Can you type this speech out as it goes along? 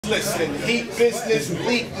Listen, heat business,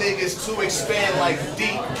 bleak niggas to expand like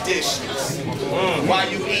deep dishes.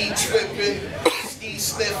 While you eat tripping, ski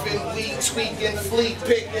sniffing, weed tweaking, flea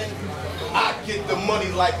picking, I get the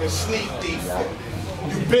money like a sneak thief.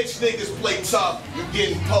 You bitch niggas play tough, you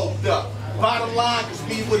getting poked up. Bottom line is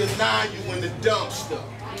me with a 9, you in the dumpster.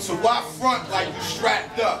 So why front like you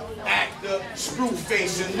strapped up? Actor, screw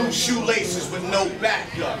facing, loose shoelaces with no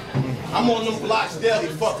backup. I'm on them blocks daily,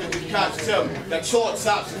 fucking the cops tell me. That short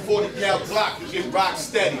tops and 40 cal Glock to get rock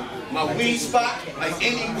steady. My weed spot, like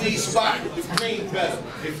any weed spot, the green better.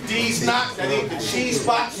 If D's not, that ain't the cheese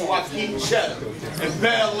spot, so I keep cheddar. And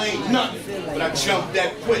Bell ain't nothing, but I jump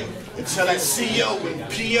that quick until that CO and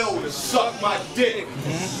PO to suck my dick.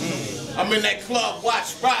 I'm in that club,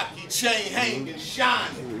 watch Rocky, chain hanging,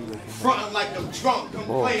 shining, frontin' like I'm drunk, I'm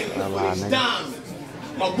playing with these diamonds.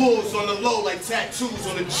 My wolves on the low like tattoos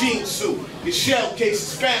on a jean suit. Your shell case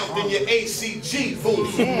is found in your ACG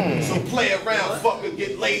booth. So play around, fucker,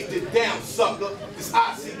 get laid it down, sucker. This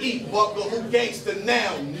ICE bucker, who gangsta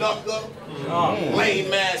now, knucker?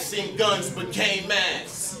 Lame ass seen guns became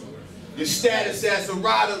mass. Your status as a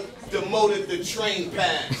rider demoted the train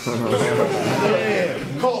pass.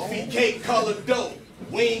 Coffee, cake, colored dope.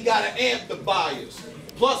 We ain't gotta amp the buyers.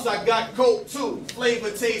 Plus I got coke too,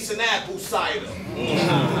 flavor, taste, and apple cider.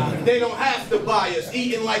 They don't have to buy us,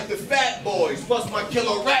 eating like the fat boys. Plus my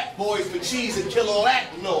killer rat boys with cheese and killer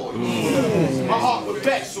that noise. My heart would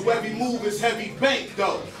bet, so every move is heavy bank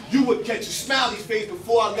though. You would catch a smiley face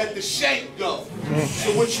before I let the shank go.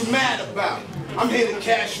 So what you mad about? I'm here to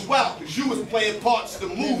cash you out, cause you was playing parts of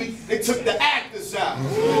the movie, they took the actors out.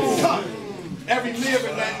 Cut. Every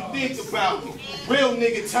lyric that you think about me. Real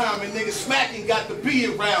nigga time and nigga smacking got to be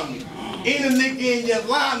around me. Ain't a nigga in your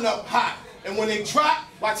lineup hot. And when they drop,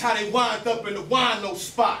 watch how they wind up in the wino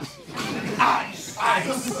spot. Ice,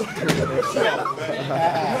 ice.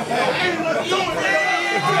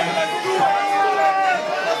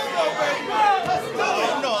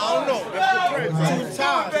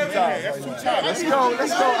 Let's go,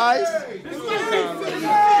 Ice.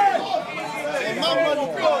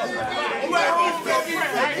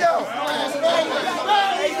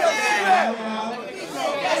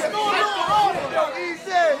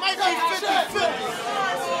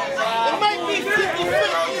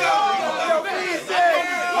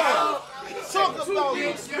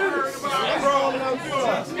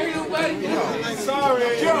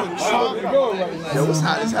 Yo, it's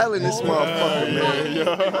hot as hell in this motherfucker, man.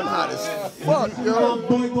 I'm hot as fuck, yo.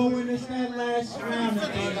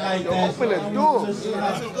 Open the door.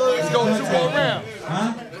 Let's go 2 more rounds.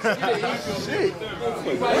 Shit.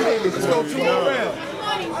 Let's go 2 more rounds.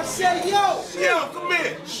 I said, yo, come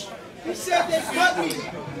here. He said they cut me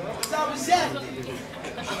because I was at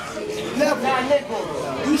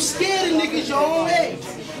level. You scared of niggas your own age.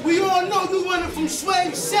 We all know you running from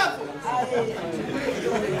Sway 7.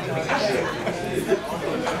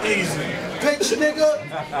 Easy. Bitch nigga,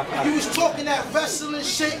 you was talking that wrestling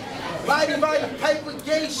shit, writing paper,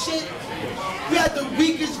 gay shit. You had the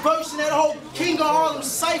weakest verse in that whole King of Harlem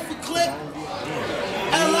cypher clip.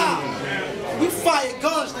 L.I. We fire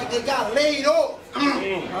guns like they got laid off.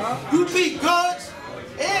 You beat guns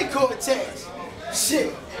and Cortez.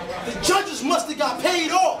 Shit, the judges must have got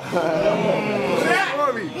paid off.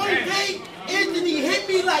 One day, Anthony hit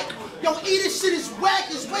me like, yo, E, this shit is whack,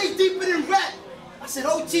 it's way deeper than rap. I said,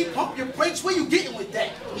 OT, pump your brakes, where you getting with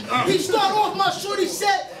that? He started off my shorty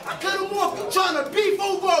said, I cut him off, you trying to beef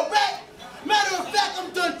over a rap? Matter of fact,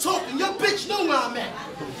 I'm done talking, your bitch know where I'm at.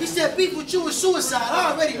 He said, beef with you is suicide,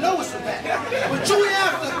 I already know it's a fact. But you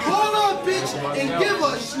have to call her a bitch and give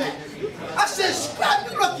her a smack. I said, scrap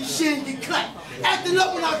your lucky shit and get clapped. Acting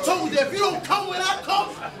up when I told you that if you don't come when I come,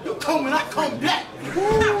 you come when I come back.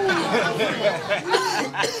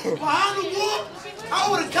 Behind the wall, I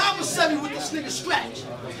would have conversated with this nigga Scratch.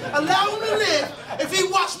 Allow him to live if he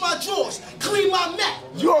wash my drawers, clean my mat.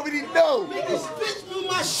 You already know. Make this bitch move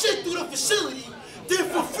my shit through the facility. Then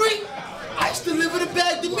for free, Ice deliver the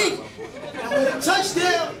bag to me. And with a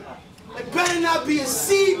touchdown, it better not be a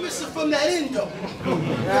seed missing from that endo.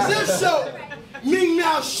 Cause if so, Ming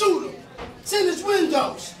now shoot him. It's in his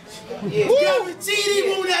windows. Guaranteed he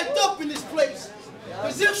won't act up in this place.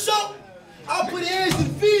 Cause if so, I'll put hands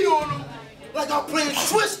and feet on him like I'm playing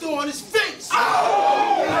Twister on his face.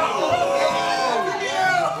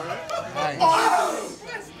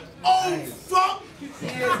 Oh, fuck.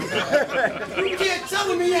 You can't tell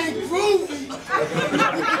him he ain't groovy.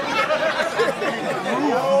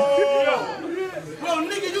 Bro,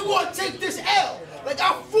 nigga, you gonna take this L. Like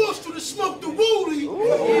I forced you to smoke the wooly.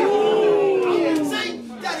 I'm gonna say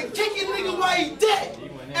that'll kick a nigga while he dead.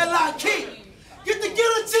 L.I.K. Get the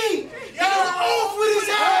guillotine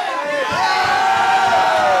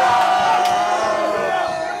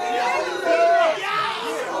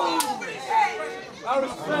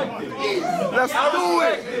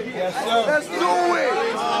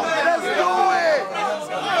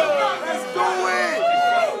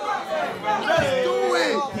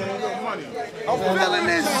feeling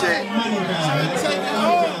this shit. I'm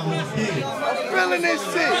feeling this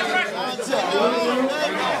shit.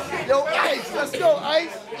 Yo, Ice, let's go,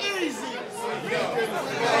 Ice. Easy.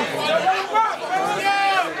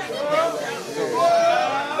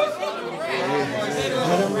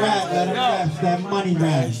 Let him rap, it's that money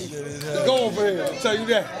rap. It's going for him, I'll tell you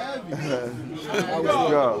that. Let's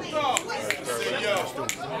go.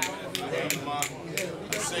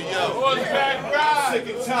 Say yo, sick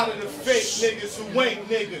and tired of the fake niggas who ain't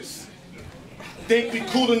niggas. Think we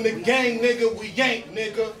cool in the gang, nigga, we ain't,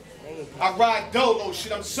 nigga. I ride dolo,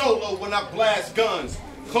 shit, I'm solo when I blast guns.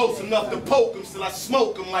 Close enough to poke them till I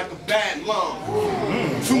smoke them like a bad lung.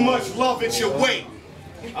 Too much love at your weight,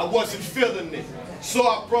 I wasn't feeling it. So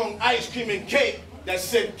I brung ice cream and cake that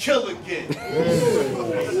said kill again.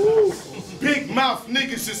 Big mouth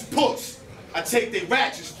niggas is puss. I take they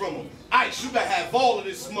ratchets from them. Ice, you gotta have all of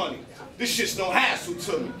this money. This shit's no hassle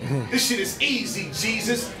to me. This shit is easy,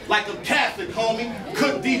 Jesus. Like a Catholic, homie.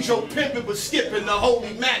 Couldn't DJ pimping but skipping the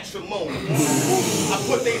holy matrimony. I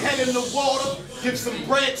put their head in the water, give some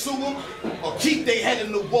bread to them, or keep their head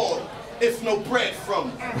in the water, if no bread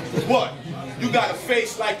from them. What? You got a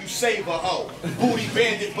face like you save a hoe. Booty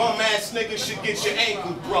bandit bum ass nigga should get your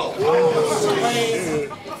ankle broke.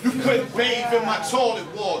 You couldn't bathe in my toilet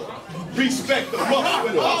water. Respect the muscle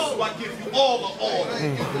and hustle, I give you all the order.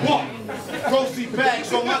 What? Proceed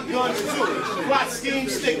bags on my guns too. Plot scheme,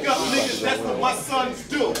 stick up niggas, that's what my sons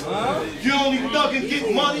do. You only thug and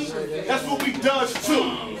get money, that's what we does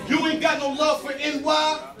too. You ain't got no love for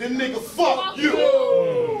NY, then nigga fuck you.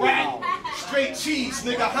 Right? Straight cheese,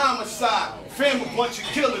 nigga, homicide. Family bunch of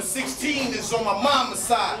killers, 16 is on my mama's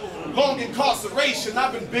side. Long incarceration,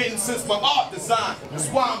 I've been bitten since my art design. That's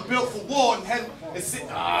why I'm built for war and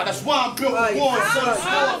that's why I'm built for war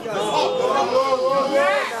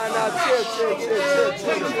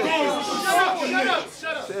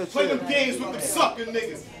and play them games with them sucker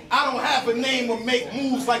niggas. I don't have a name or make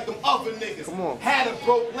moves like them other niggas. Had a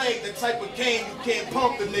broke leg, the type of game you can't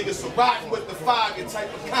pump the niggas. So riding with the fire, your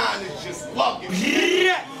type of kind is just luggage.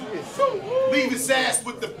 Leave his ass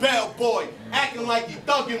with the bellboy, acting like he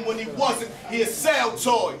thugging when he wasn't. He a sell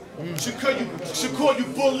toy. Should call you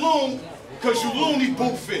balloon, cause you loony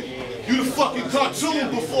boofing. You the fucking cartoon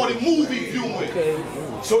before the movie viewing.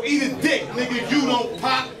 So eat a dick, nigga, you don't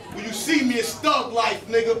pop. When you see me as thug life,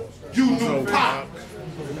 nigga, you knew pop.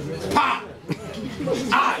 Pop.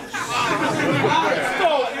 Ice. Let's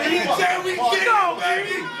go,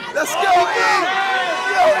 baby. Let's go, E.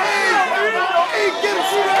 Yo, E. Yo, E, get him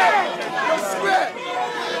straight.